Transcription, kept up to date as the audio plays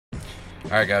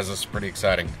Alright guys, this is pretty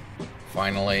exciting.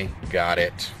 Finally got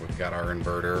it. We've got our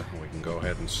inverter. We can go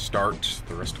ahead and start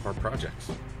the rest of our projects.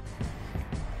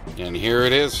 And here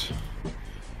it is.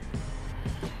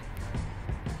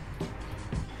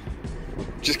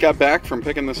 Just got back from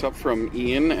picking this up from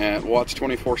Ian at Watts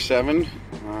 24/7.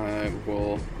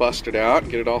 We'll bust it out,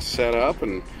 get it all set up,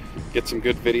 and get some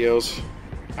good videos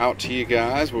out to you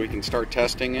guys where we can start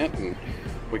testing it and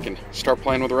we can start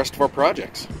playing with the rest of our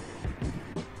projects.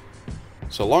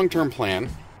 So long-term plan,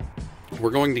 we're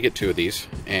going to get 2 of these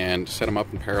and set them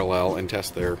up in parallel and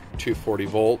test their 240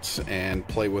 volts and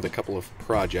play with a couple of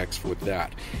projects with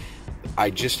that. I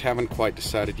just haven't quite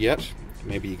decided yet.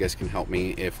 Maybe you guys can help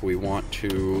me if we want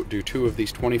to do 2 of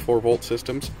these 24 volt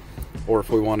systems or if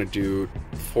we want to do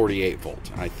 48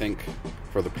 volt. I think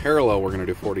for the parallel we're going to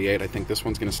do 48. I think this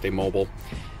one's going to stay mobile.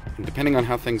 And depending on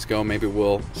how things go, maybe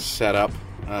we'll set up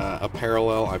a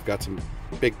parallel. I've got some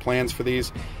big plans for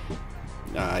these.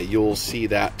 You'll see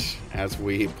that as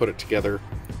we put it together,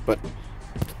 but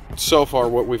so far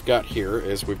what we've got here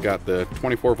is we've got the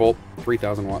 24 volt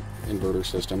 3000 watt inverter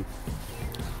system,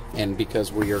 and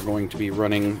because we are going to be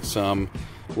running some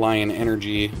Lion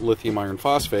Energy lithium iron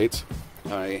phosphates,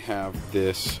 I have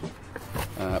this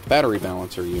battery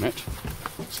balancer unit,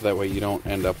 so that way you don't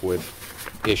end up with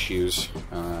issues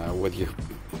with your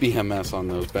BMS on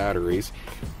those batteries.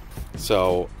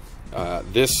 So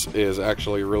this is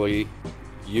actually really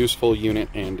useful unit,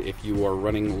 and if you are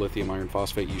running lithium iron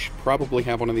phosphate, you should probably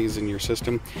have one of these in your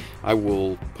system. I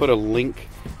will put a link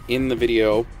in the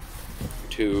video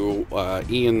to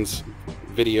Ian's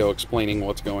video explaining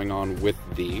what's going on with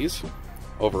these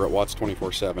over at Watts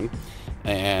 24/7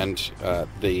 and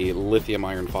the lithium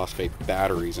iron phosphate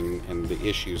batteries and the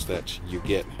issues that you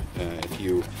get if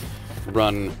you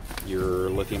run your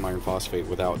lithium iron phosphate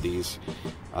without these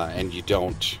and you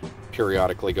don't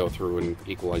periodically go through and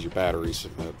equalize your batteries.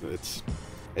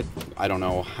 I don't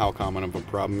know how common of a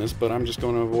problem is, but I'm just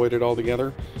going to avoid it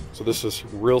altogether. So this is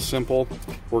real simple.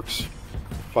 Works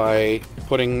by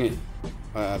putting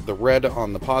the red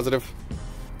on the positive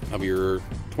of your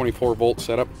 24 volt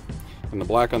setup and the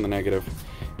black on the negative,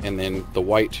 and then the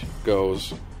white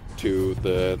goes to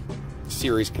the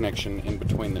series connection in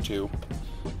between the two.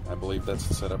 I believe that's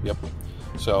the setup, yep.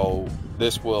 So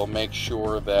this will make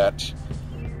sure that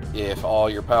if all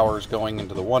your power is going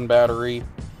into the one battery,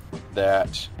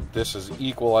 that this is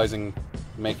equalizing,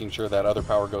 making sure that other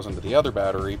power goes into the other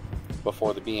battery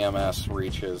before the BMS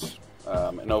reaches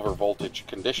an over voltage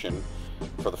condition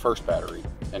for the first battery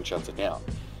and shuts it down.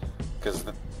 Because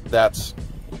that's,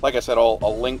 like I said,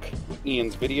 I'll link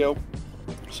Ian's video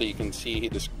so you can see he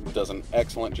does an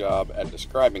excellent job at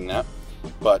describing that.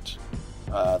 But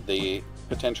the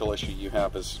potential issue you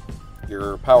have is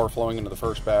your power flowing into the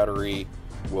first battery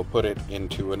will put it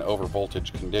into an over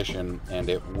voltage condition, and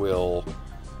it will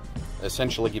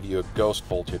essentially give you a ghost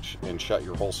voltage and shut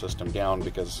your whole system down,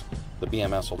 because the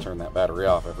BMS will turn that battery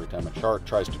off every time it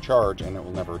tries to charge, and it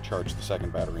will never charge the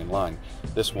second battery in line.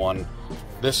 This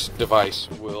device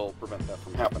will prevent that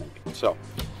from happening. So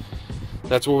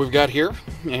that's what we've got here,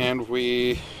 and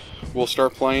we will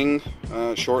start playing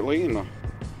shortly, and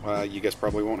you guys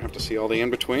probably won't have to see all the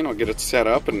in-between. I'll get it set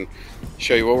up and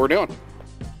show you what we're doing.